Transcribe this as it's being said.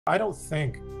I don't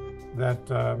think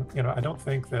I don't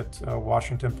think that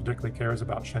Washington particularly cares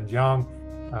about Xinjiang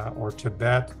or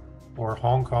Tibet or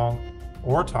Hong Kong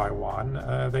or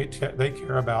Taiwan. They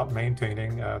care about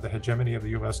maintaining the hegemony of the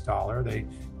U.S. dollar. They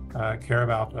care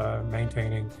about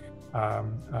maintaining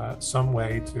some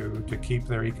way to keep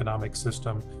their economic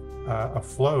system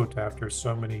afloat after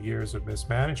so many years of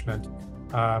mismanagement,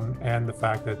 and the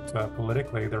fact that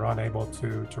politically they're unable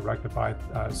to rectify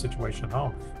the situation at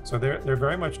home. So they're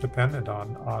very much dependent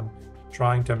on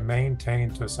trying to maintain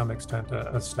to some extent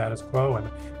a status quo. And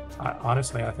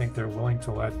honestly, I think they're willing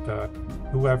to let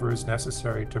whoever is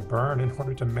necessary to burn in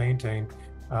order to maintain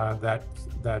that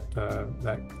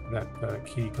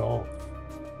key goal.